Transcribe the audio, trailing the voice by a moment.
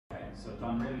So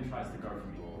John really tries to go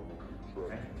for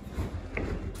me. Okay.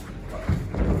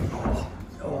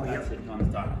 Oh, that's it,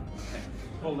 John's done. Okay.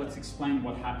 Well, let's explain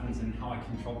what happens and how I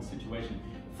control the situation.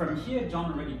 From here,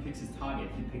 John already picks his target.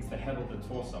 He picks the head or the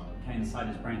torso, okay, inside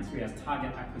his brain. So he has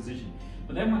target acquisition.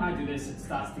 But then when I do this, it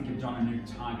starts to give John a new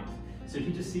target. So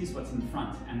he just sees what's in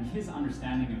front, and his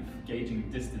understanding of gauging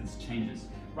distance changes.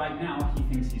 Right now, he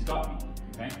thinks he's got me,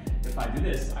 okay? If I do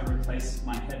this, I replace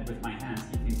my head with my hands,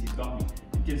 he thinks he's got me.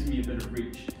 It gives me a bit of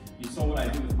reach. You saw what I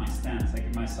do with my stance. I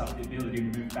give myself the ability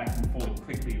to move back and forward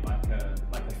quickly like a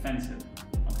fencer,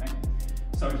 okay?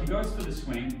 So he goes for the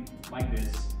swing like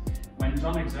this. When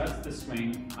John exerts the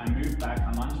swing, I move back,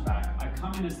 I lunge back. I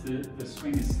come in as the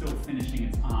swing is still finishing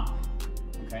its arc,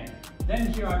 okay?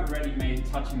 Then here I've already made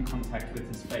touching contact with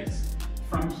his face.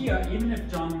 From here, even if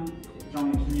John,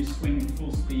 can you swing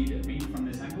full speed at me from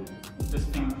this angle?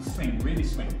 Just swing, really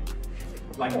swing.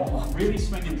 Like, really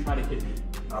swing and try to hit me.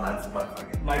 Oh, that's butt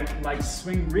fucking. Like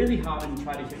swing really hard and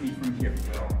try to hit me from here.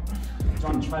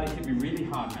 John, try to hit me really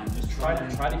hard, man. Just try to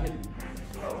hit me.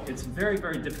 It's very,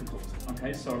 very difficult,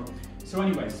 okay? So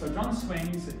anyway, so John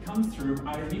swings, it comes through,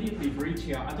 I immediately reach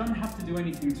here. I don't have to do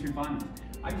anything too violent.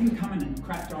 I can come in and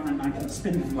crack John and I can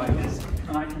spin him like this,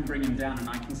 and I can bring him down and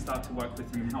I can start to work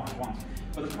with him how I want.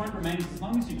 But the point remains, as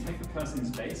long as you take the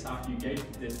person's face after you gauge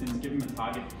the distance, give him a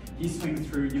target, he swings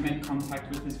through, you make contact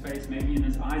with his face, maybe in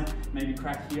his eyes, maybe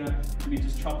crack here, maybe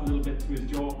just chop a little bit to his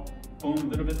jaw, boom, a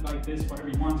little bit like this, whatever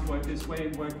you want, work this way,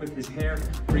 work with his hair,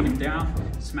 bring him down,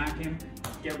 smack him,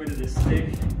 get rid of this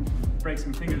stick, break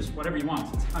some fingers, whatever you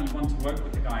want. It's how you want to work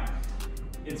with the guy.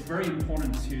 It's very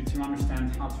important to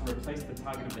understand how to replace the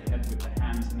target of the head with the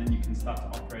hands, and then you can start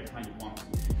to operate how you want.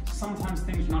 Sometimes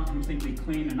things are not completely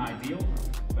clean and ideal,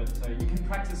 but you can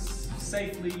practice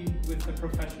safely with a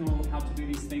professional how to do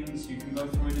these things. You can go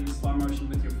through it in slow motion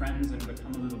with your friends and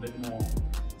become a little bit more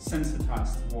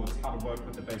sensitized towards how to work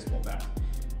with the baseball bat.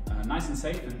 Nice and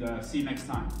safe, and see you next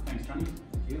time. Thanks, Johnny.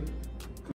 Thank you.